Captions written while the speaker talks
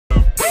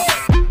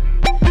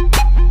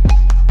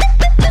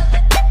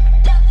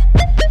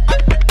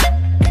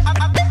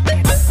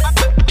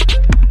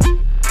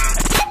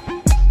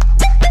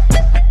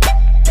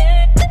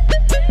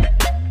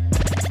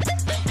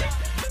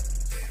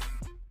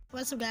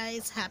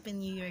guys! Happy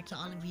New Year to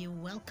all of you.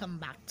 Welcome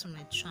back to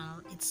my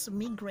channel. It's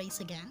me, Grace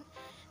again.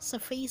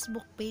 Sa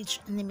Facebook page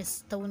ni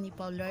Miss Toni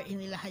Fowler,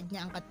 inilahad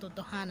niya ang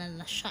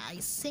katotohanan na siya ay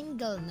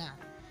single na.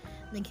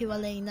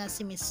 Naghiwalay na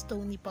si Miss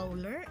Toni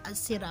Fowler at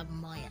si Rob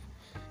Moya.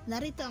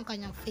 Narito ang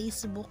kanyang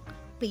Facebook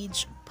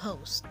page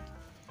post.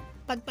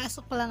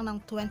 Pagpasok pa lang ng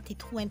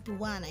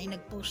 2021 ay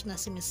nagpost na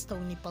si Miss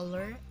Toni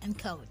Fowler and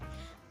quote,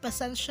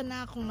 "Pasensya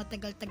na kung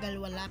matagal-tagal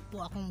wala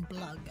po akong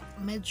vlog.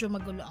 Medyo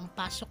magulo ang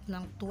pasok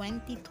ng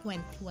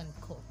 2021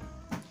 ko."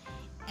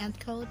 End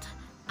quote,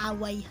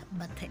 away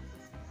bate.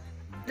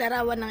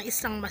 Larawan ng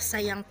isang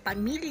masayang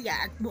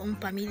pamilya at buong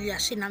pamilya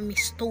sina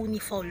Miss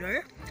Toni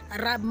Fowler,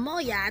 Rob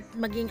Moya at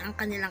maging ang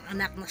kanilang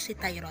anak na si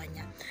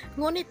Tyronia.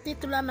 Ngunit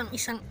nito lamang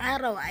isang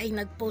araw ay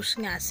nagpost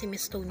nga si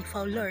Miss Toni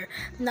Fowler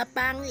na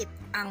pangit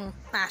ang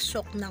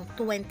pasok ng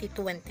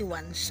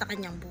 2021 sa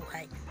kanyang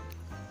buhay.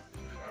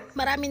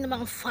 Marami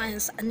namang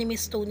fans ni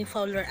Miss Toni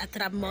Fowler at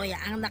Rob Moya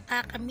ang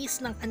nakakamiss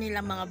ng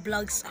kanilang mga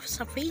vlogs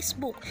sa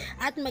Facebook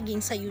at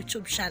maging sa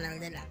YouTube channel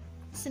nila.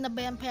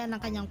 Sinabayan pa yan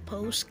ng kanyang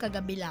post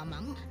kagabi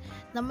lamang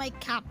na may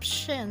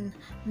caption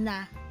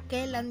na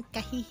 "Kailan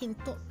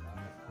kahihinto?"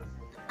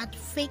 at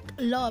 "Fake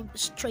love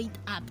straight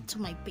up to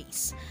my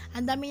face."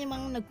 Ang dami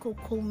namang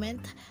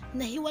nagko-comment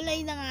na hiwalay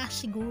na nga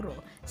siguro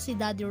si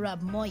Daddy Rob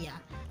Moya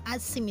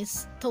at si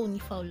Miss Toni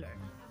Fowler.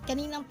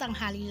 Kaninang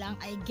tanghali lang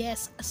ay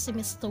guest si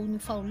Miss Toni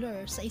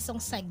Fowler sa isang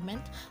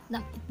segment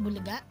ng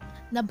Itbulaga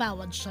na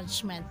bawat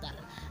judgmental.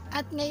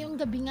 At ngayong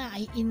gabi nga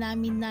ay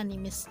inamin na ni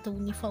Miss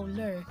Toni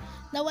Fowler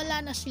na wala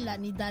na sila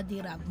ni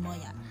Daddy Rob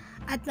Moya.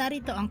 At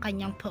narito ang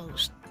kanyang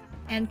post.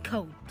 End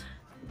quote.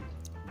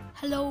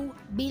 "Hello,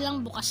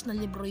 bilang bukas na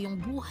libro yung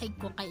buhay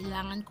ko,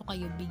 kailangan ko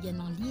kayo bigyan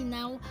ng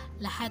linaw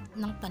lahat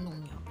ng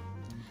tanong nyo.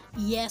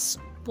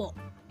 Yes po,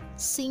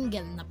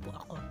 single na po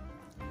ako.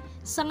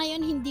 Sa ngayon,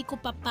 hindi ko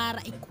pa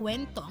para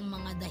ikwento ang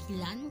mga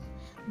dahilan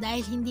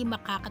dahil hindi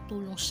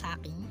makakatulong sa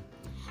akin.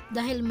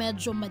 Dahil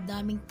medyo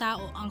madaming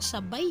tao ang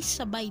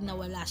sabay-sabay na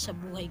wala sa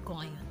buhay ko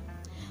ngayon.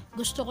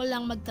 Gusto ko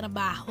lang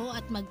magtrabaho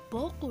at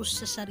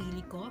mag-focus sa sarili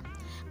ko,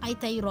 kay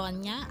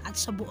Tyronia at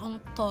sa buong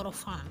Toro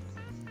Farm.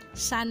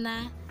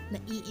 Sana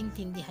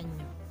naiintindihan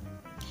nyo.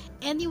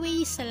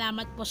 Anyway,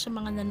 salamat po sa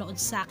mga nanood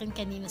sa akin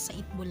kanina sa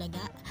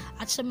Itbulaga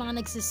at sa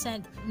mga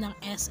nagsisend ng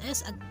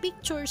SS at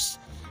pictures.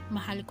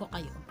 Mahal ko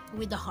kayo.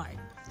 With a heart,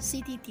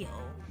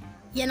 CTTO."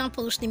 Yan ang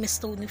post ni Miss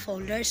Toni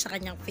Fowler sa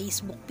kanyang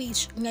Facebook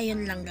page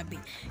ngayon lang gabi.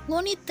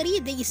 Ngunit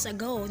 3 days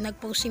ago,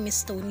 nagpost si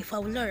Miss Toni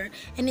Fowler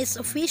and is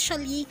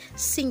officially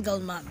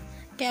single mom.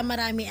 Kaya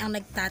marami ang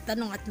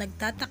nagtatanong at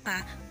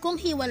nagtataka kung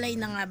hiwalay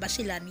na nga ba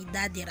sila ni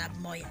Daddy Rob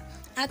Moya.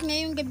 At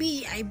ngayong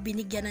gabi ay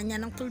binigyan na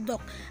niya ng tuldok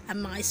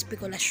ang mga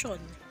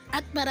espekulasyon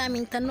at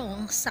maraming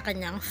tanong sa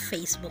kanyang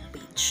Facebook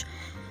page.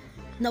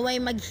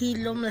 Naway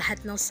maghilom lahat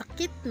ng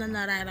sakit na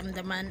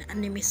nararamdaman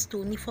ni Miss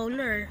Toni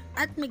Fowler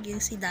at maging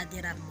si Daddy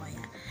Rob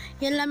Moya.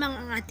 Yan lamang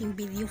ang ating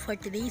video for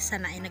today.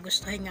 Sana ay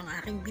nagustuhan nyo ang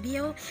aking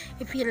video.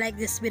 If you like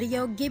this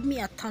video, give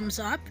me a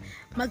thumbs up.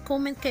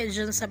 Mag-comment kayo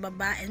dyan sa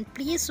baba and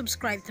please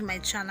subscribe to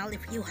my channel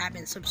if you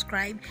haven't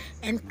subscribed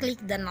and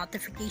click the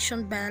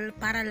notification bell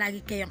para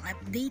lagi kayong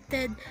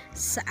updated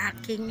sa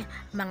aking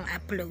mga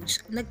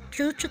uploads.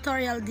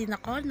 Nag-tutorial din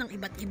ako ng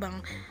iba't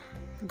ibang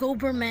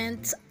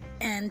government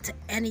and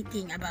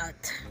anything about.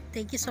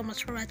 Thank you so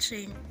much for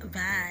watching.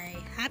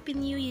 Bye. Happy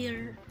New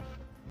Year.